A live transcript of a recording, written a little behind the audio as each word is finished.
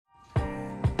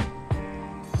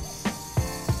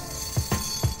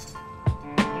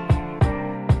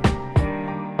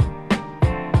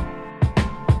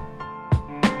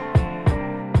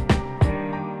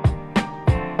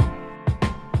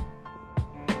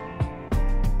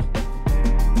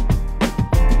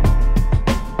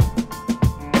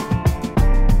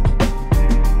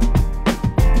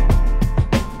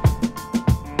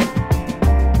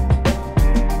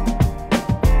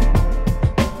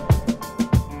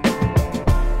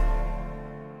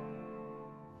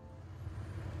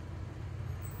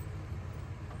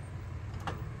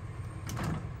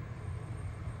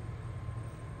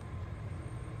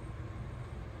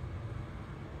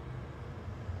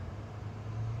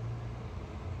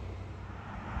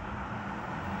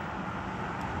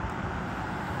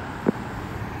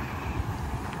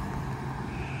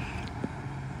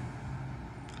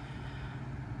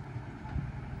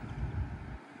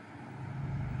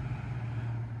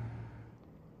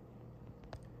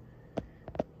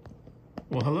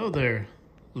Well, hello there,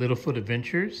 Littlefoot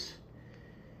Adventures.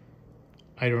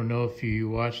 I don't know if you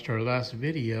watched our last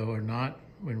video or not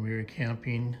when we were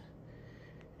camping,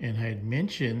 and I had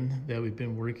mentioned that we've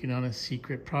been working on a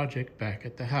secret project back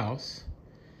at the house.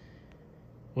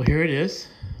 Well, here it is.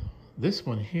 This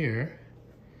one here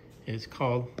is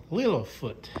called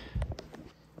Littlefoot.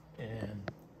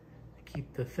 And to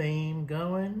keep the theme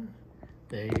going,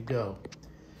 there you go.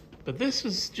 But this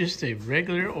is just a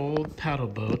regular old paddle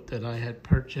boat that I had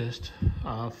purchased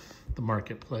off the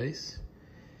marketplace.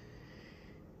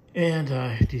 And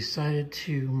I decided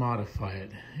to modify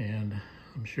it. And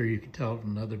I'm sure you can tell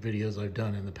from other videos I've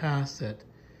done in the past that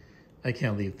I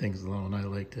can't leave things alone. I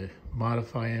like to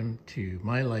modify them to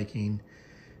my liking.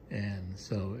 And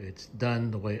so it's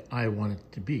done the way I want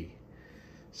it to be.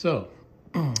 So,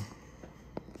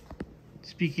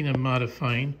 speaking of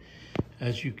modifying,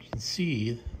 as you can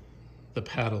see, the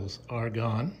paddles are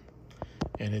gone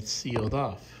and it's sealed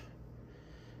off.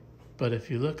 But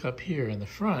if you look up here in the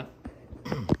front,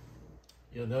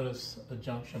 you'll notice a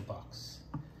junction box.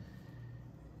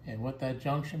 And what that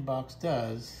junction box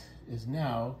does is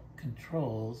now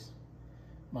controls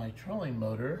my trolling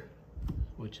motor,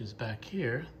 which is back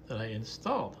here, that I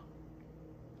installed.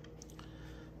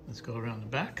 Let's go around the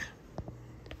back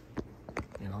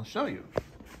and I'll show you.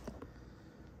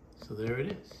 So there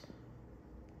it is.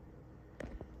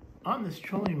 On this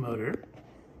trolling motor,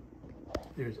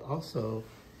 there's also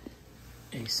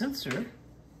a sensor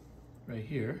right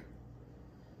here,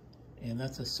 and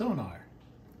that's a sonar.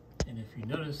 And if you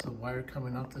notice, the wire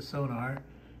coming off the sonar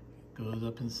goes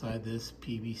up inside this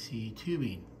PVC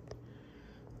tubing.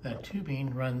 That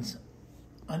tubing runs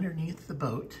underneath the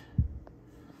boat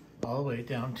all the way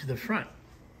down to the front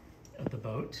of the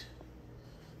boat.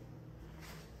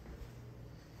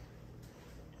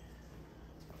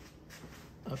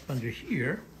 Up under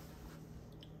here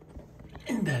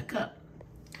and back up.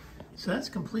 So that's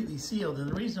completely sealed, and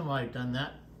the reason why I've done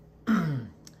that,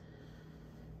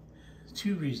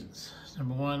 two reasons.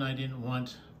 Number one, I didn't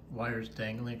want wires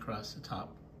dangling across the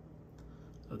top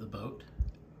of the boat.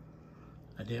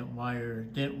 I didn't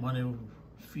want to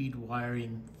feed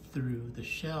wiring through the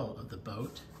shell of the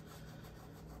boat.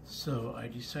 So I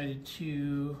decided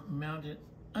to mount it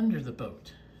under the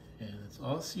boat, and it's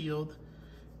all sealed.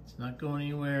 It's not going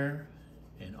anywhere,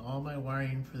 and all my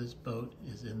wiring for this boat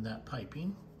is in that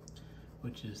piping,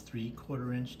 which is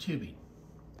 3/4 inch tubing.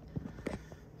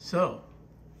 So,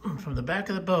 from the back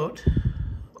of the boat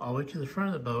all the way to the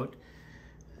front of the boat,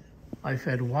 I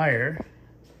fed wire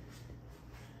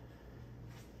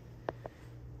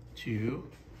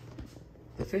to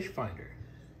the fish finder.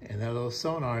 And that little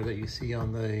sonar that you see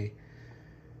on the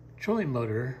trolling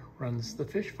motor runs the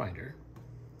fish finder.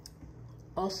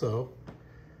 Also,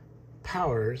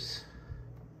 powers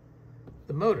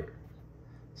the motor.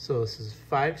 So this is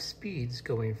 5 speeds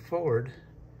going forward,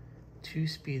 2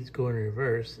 speeds going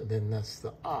reverse, and then that's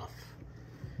the off.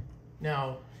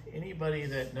 Now, anybody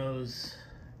that knows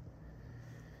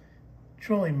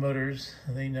trolling motors,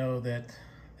 they know that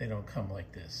they don't come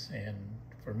like this. And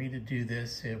for me to do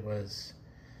this, it was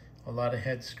a lot of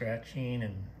head scratching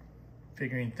and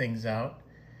figuring things out,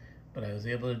 but I was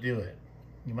able to do it.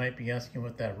 You might be asking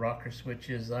what that rocker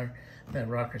switch is. That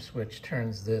rocker switch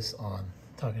turns this on.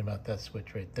 I'm talking about that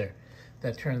switch right there.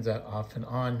 That turns that off and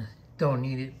on. Don't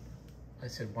need it. I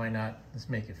said, why not? Let's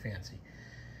make it fancy.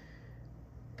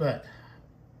 But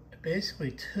I basically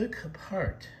took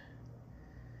apart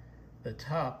the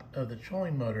top of the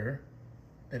trolling motor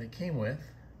that it came with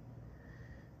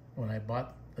when I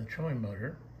bought the trolling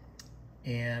motor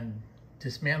and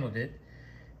dismantled it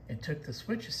and took the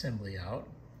switch assembly out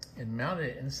and mounted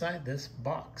it inside this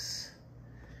box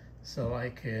so I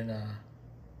can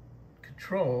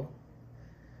control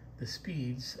the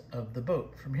speeds of the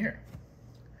boat from here.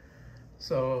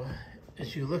 So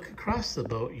as you look across the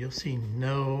boat, you'll see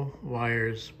no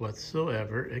wires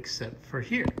whatsoever except for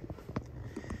here.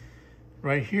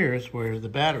 Right here is where the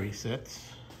battery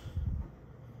sits,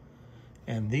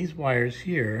 and these wires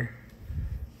here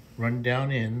run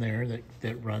down in there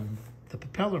that run the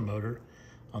propeller motor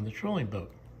on the trolling motor.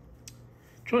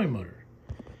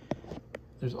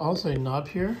 There's also a knob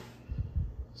here,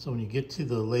 so when you get to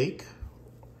the lake,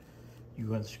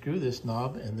 you unscrew this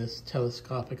knob and this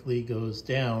telescopically goes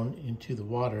down into the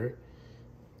water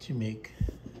to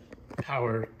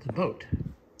power the boat.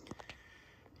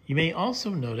 You may also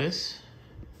notice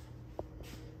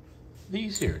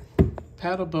these here.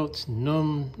 Paddle boats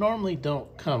normally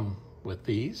don't come with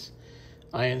these.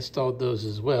 I installed those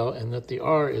as well, and that they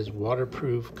are is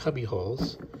waterproof cubby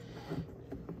holes.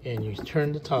 And you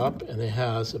turn the top and it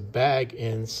has a bag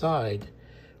inside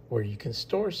where you can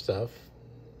store stuff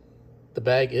The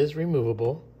bag is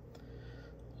removable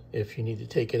if you need to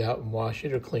take it out and wash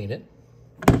it or clean it.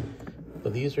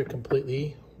 But these are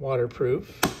completely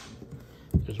waterproof.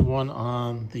 There's one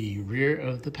on the rear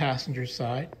of the passenger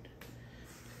side,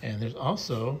 and there's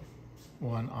also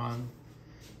one on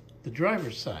the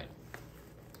driver's side.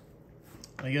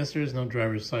 I guess there is no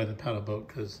driver's side in the paddle boat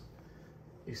because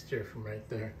you steer from right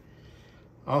there.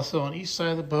 Also on each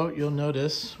side of the boat, you'll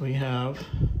notice we have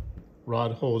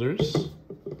rod holders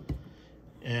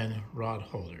and rod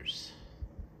holders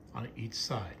on each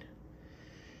side.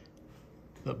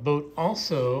 The boat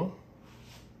also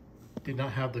did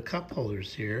not have the cup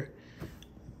holders here.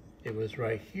 It was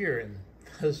right here, and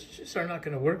those just are not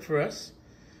going to work for us.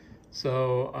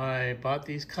 So I bought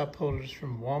these cup holders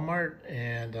from Walmart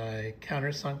and I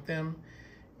countersunk them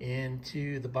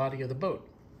into the body of the boat.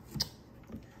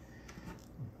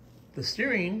 The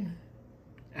steering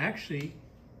actually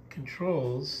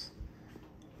controls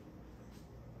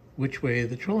which way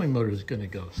the trolling motor is going to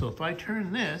go. So if I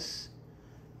turn this,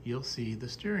 you'll see the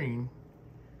steering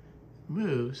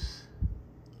moves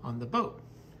on the boat.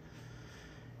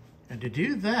 And to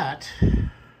do that,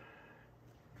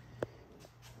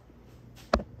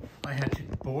 I had to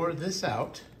bore this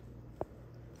out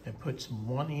and put some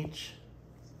 1-inch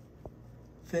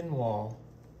thin wall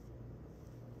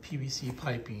PVC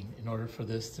piping in order for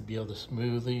this to be able to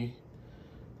smoothly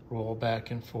roll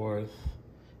back and forth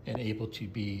and able to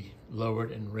be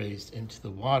lowered and raised into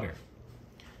the water.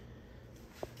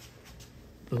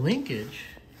 The linkage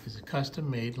is a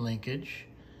custom-made linkage.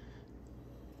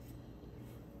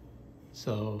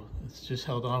 So it's just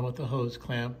held on with a hose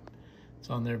clamp. It's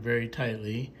on there very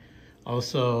tightly.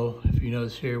 Also, if you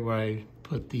notice here where I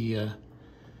put the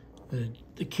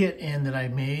kit in that I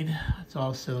made, it's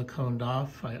all siliconed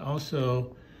off. I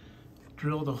also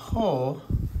drilled a hole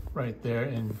right there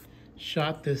and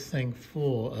shot this thing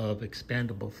full of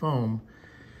expandable foam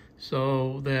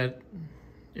so that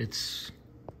it's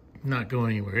not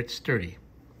going anywhere. It's sturdy.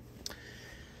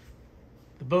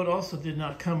 The boat also did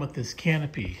not come with this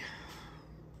canopy.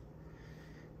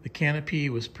 The canopy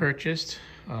was purchased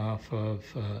off of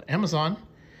Amazon,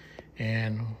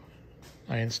 and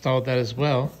I installed that as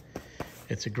well.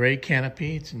 It's a gray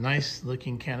canopy. It's a nice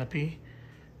looking canopy,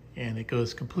 and it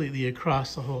goes completely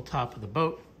across the whole top of the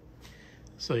boat.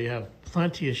 So you have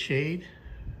plenty of shade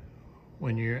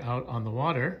when you're out on the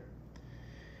water.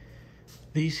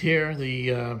 These here,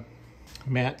 the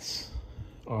mats,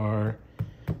 are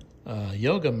a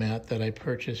yoga mat that I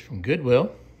purchased from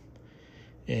Goodwill,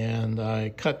 and I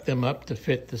cut them up to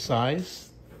fit the size.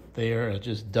 They are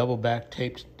just double back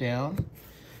taped down,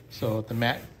 so if the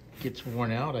mat gets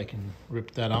worn out, I can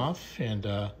rip that off and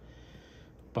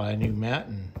buy a new mat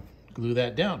and glue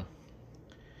that down.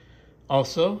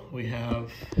 Also, we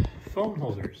have phone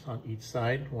holders on each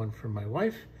side, one for my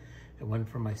wife and one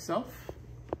for myself.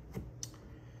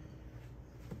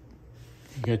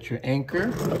 You got your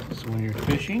anchor, so when you're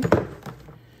fishing,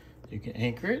 you can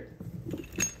anchor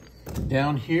it.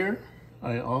 Down here,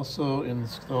 I also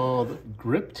installed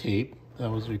grip tape. That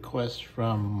was a request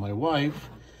from my wife,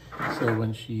 so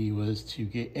when she was to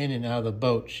get in and out of the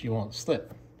boat, she won't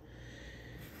slip.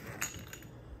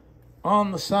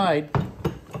 On the side,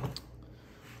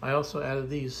 I also added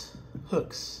these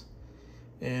hooks,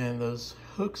 and those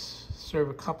hooks serve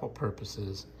a couple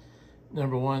purposes.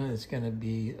 Number one is going to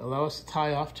be allow us to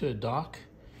tie off to a dock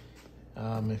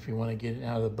if you want to get it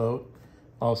out of the boat.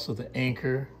 Also, the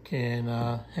anchor can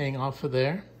hang off of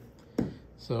there.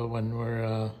 So when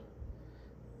we're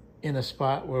in a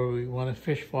spot where we want to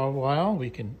fish for a while, we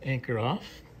can anchor off.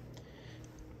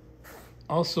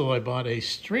 Also, I bought a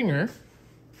stringer.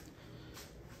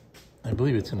 I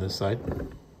believe it's on this side.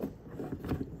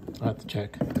 I'll have to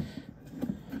check.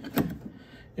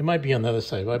 It might be on the other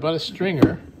side, but I bought a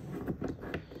stringer.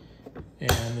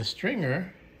 And the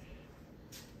stringer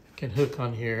can hook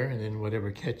on here, and then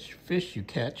whatever fish you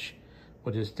catch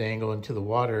will just dangle into the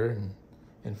water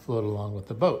and float along with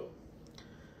the boat.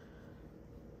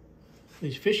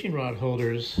 These fishing rod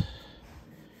holders,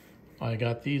 I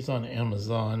got these on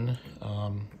Amazon.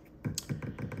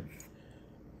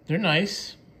 They're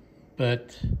nice,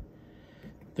 but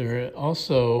they're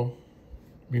also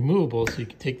removable, so you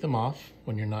can take them off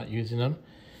when you're not using them.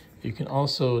 You can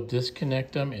also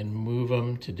disconnect them and move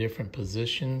them to different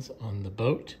positions on the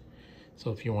boat.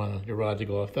 So if you want your rod to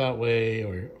go off that way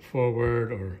or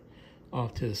forward or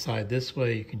off to the side this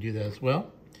way, you can do that as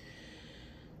well.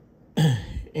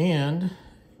 And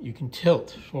you can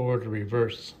tilt forward or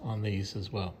reverse on these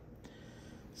as well.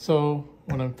 So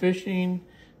when I'm fishing,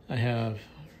 I have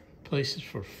places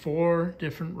for 4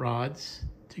 different rods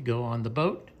to go on the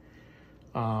boat.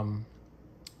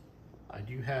 I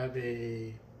do have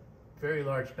a very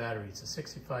large battery. It's a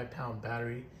 65-pound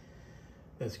battery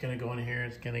that's going to go in here.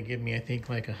 It's going to give me, I think,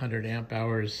 like 100 amp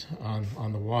hours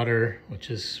on the water, which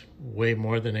is way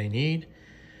more than I need.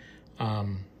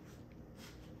 The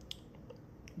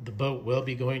boat will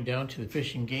be going down to the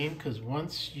fishing game, because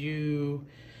once you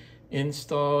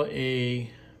install a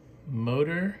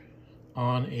motor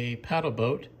on a paddle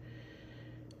boat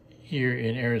here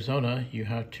in Arizona, you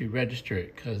have to register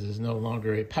it, because it's no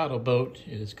longer a paddle boat.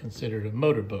 It is considered a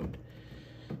motor boat.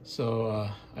 So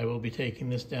I will be taking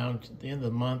this down to the end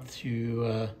of the month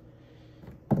to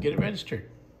get it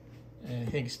registered. And I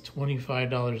think it's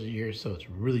 $25 a year, so it's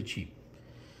really cheap.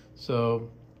 So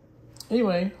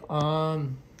anyway,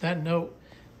 on that note,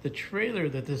 the trailer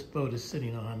that this boat is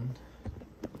sitting on,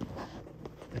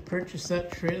 I purchased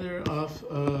that trailer off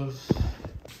of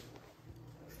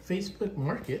Facebook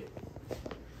Market.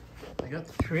 I got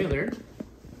the trailer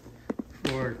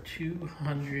for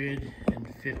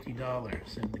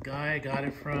 $250, and the guy I got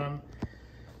it from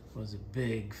was a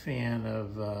big fan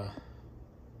of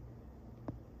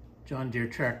John Deere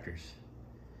tractors.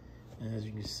 And as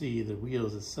you can see, the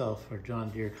wheels itself are John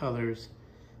Deere colors.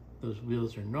 Those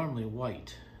wheels are normally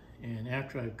white. And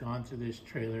after I've gone through this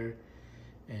trailer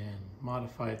and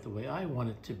modified it the way I want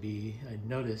it to be, I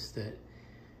noticed that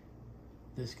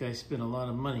this guy spent a lot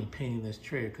of money painting this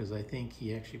trailer, because I think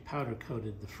he actually powder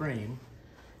coated the frame,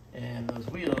 and those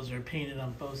wheels are painted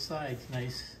on both sides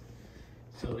nice.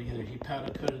 So either he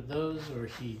powder coated those or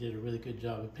he did a really good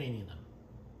job of painting them.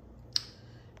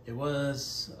 It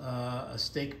was a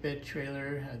stake bed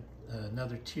trailer, had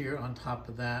another tier on top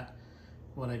of that.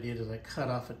 What I did is I cut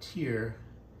off a tier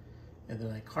and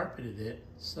then I carpeted it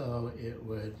so it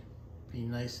would be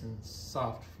nice and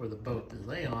soft for the boat to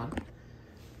lay on.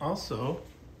 Also,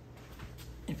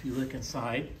 if you look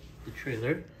inside the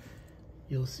trailer,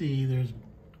 you'll see there's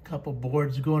a couple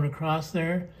boards going across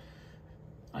there.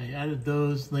 I added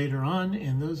those later on,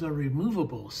 and those are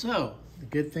removable. So the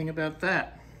good thing about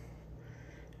that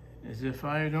is if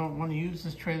I don't want to use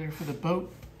this trailer for the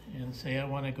boat, and say I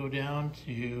want to go down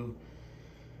to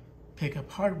pick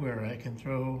up hardware, I can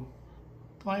throw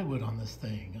plywood on this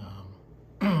thing.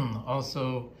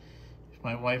 Also, if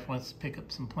my wife wants to pick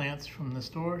up some plants from the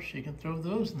store, she can throw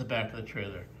those in the back of the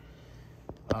trailer.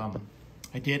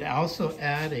 I did also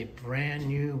add a brand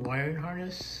new wiring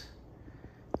harness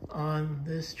on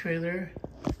this trailer.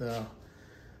 The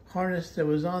harness that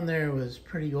was on there was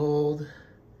pretty old,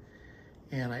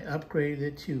 and I upgraded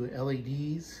it to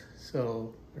LEDs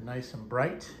so they're nice and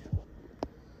bright.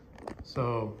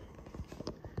 So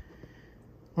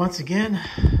once again,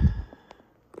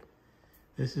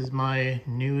 this is my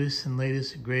newest and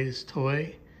latest and greatest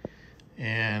toy,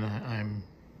 and I'm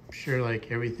sure,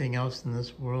 like everything else in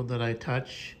this world that I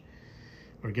touch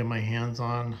or get my hands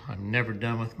on, I'm never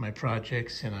done with my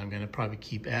projects, and I'm going to probably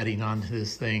keep adding on to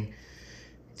this thing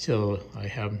till I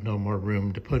have no more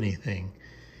room to put anything.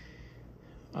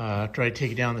 After I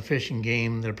take it down the fishing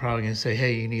game, they're probably going to say,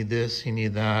 hey, you need this, you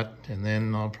need that, and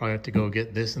then I'll probably have to go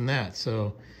get this and that,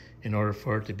 so in order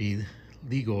for it to be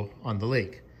legal on the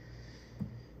lake.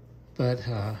 But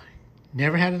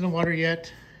never had it in the water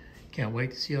yet. Can't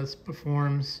wait to see how this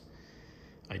performs.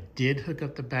 I did hook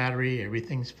up the battery.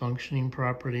 Everything's functioning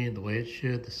properly the way it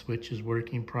should. The switch is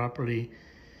working properly.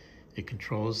 It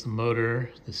controls the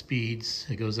motor, the speeds.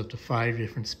 It goes up to 5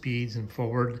 different speeds in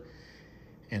forward,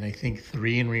 and I think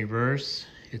 3 in reverse.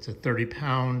 It's a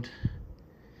 30-pound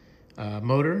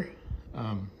motor.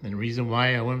 And the reason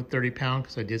why I went with 30-pound,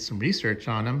 because I did some research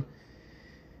on them,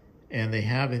 and they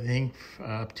have, I think,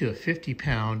 up to a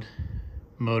 50-pound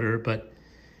motor, but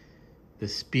the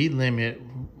speed limit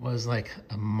was like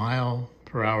a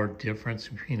mile/hour difference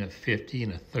between a 50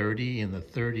 and a 30, and the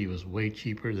 30 was way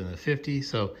cheaper than the 50.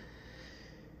 So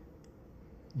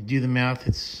you do the math,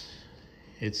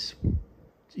 it's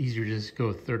easier to just go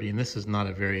with 30, and this is not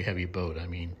a very heavy boat. I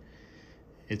mean,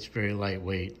 it's very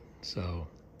lightweight. So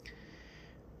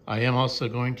I am also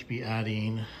going to be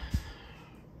adding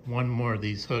one more of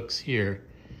these hooks here,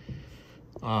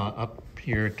 up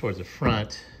here towards the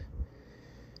front.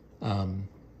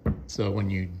 So when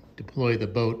you deploy the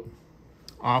boat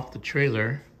off the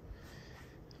trailer,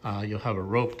 you'll have a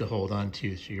rope to hold on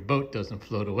to so your boat doesn't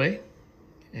float away,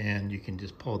 and you can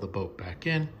just pull the boat back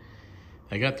in.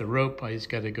 I got the rope. I just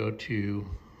got to go to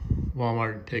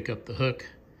Walmart and pick up the hook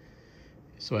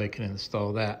so I can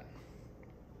install that.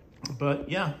 But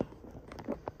yeah,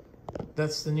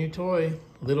 that's the new toy,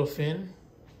 Little Fin,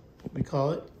 we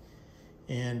call it.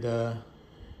 And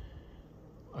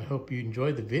I hope you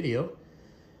enjoyed the video.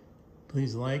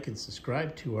 Please like and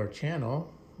subscribe to our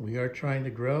channel. We are trying to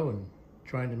grow and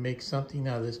trying to make something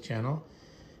out of this channel.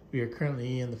 We are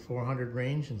currently in the 400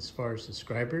 range as far as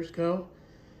subscribers go.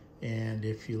 And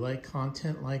if you like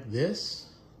content like this,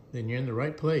 then you're in the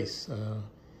right place.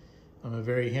 I'm a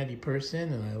very handy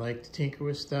person and I like to tinker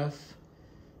with stuff.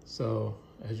 So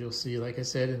as you'll see, like I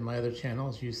said, in my other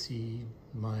channels, you see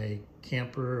my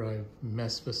camper. I've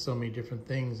messed with so many different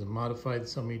things and modified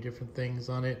so many different things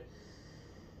on it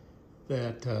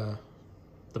that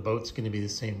the boat's going to be the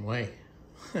same way.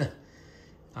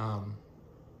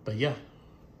 But yeah,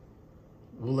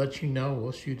 we'll let you know.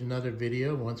 We'll shoot another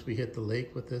video once we hit the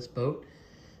lake with this boat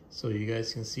so you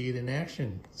guys can see it in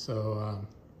action. So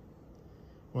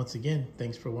once again,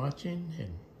 thanks for watching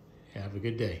and have a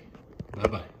good day.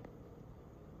 Bye-bye.